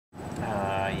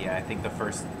Yeah, I think the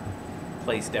first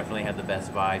place definitely had the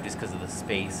best vibe just because of the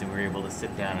space, and we were able to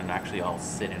sit down and actually all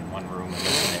sit in one room and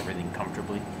listen to everything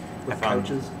comfortably. With I found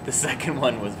couches? the second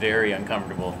one was very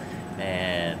uncomfortable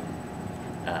and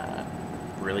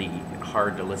really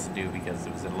hard to listen to because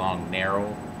it was a long,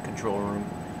 narrow control room.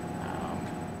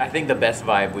 I think the best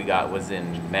vibe we got was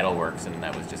in Metalworks, and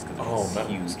that was just because it was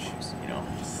Metalworks. huge. You know,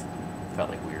 just felt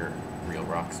like we were real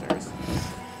rock stars.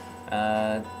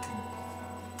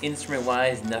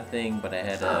 Instrument-wise, nothing, but I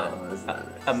had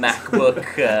a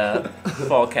MacBook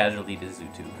fall casualty to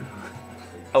Zootube.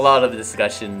 A lot of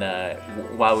discussion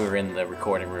while we were in the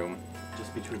recording room,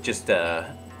 just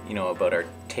you know, about our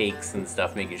takes and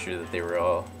stuff, making sure that they were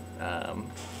all,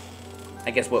 I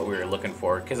guess, what we were looking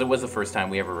for, because it was the first time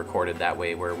we ever recorded that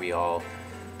way, where we all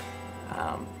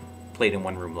played in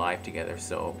one room live together.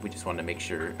 So we just wanted to make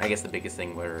sure. I guess the biggest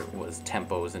thing was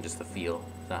tempos and just the feel.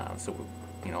 So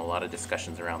you know, a lot of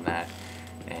discussions around that,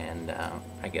 and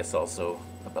I guess also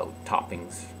about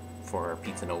toppings for our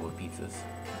Pizza Nova pizzas.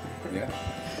 Yeah.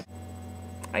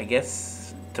 I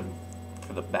guess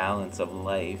for the balance of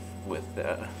life with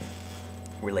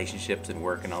relationships and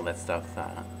work and all that stuff,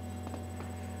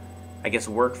 I guess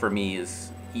work for me is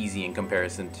easy in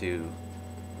comparison to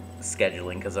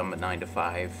scheduling because I'm a 9 to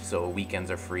 5, so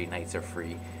weekends are free, nights are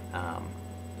free,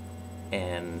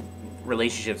 and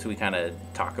relationships, we kind of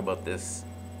talk about this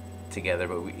together,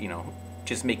 but we, you know,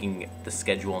 just making the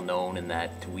schedule known, and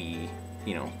that we,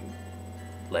 you know,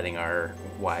 letting our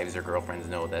wives or girlfriends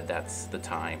know that that's the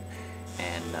time.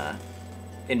 And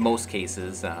in most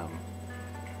cases,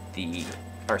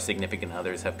 our significant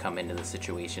others have come into the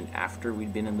situation after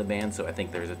we'd been in the band, so I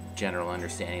think there's a general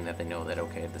understanding that they know that,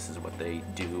 okay, this is what they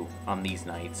do on these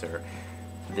nights or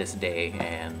this day,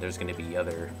 and there's going to be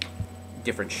other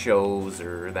different shows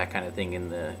or that kind of thing in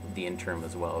the interim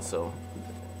as well. So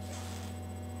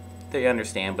they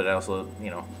understand, but also, you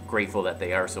know, grateful that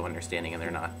they are so understanding and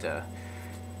they're not,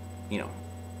 you know,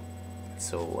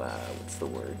 so what's the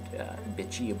word,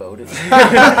 bitchy about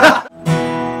it.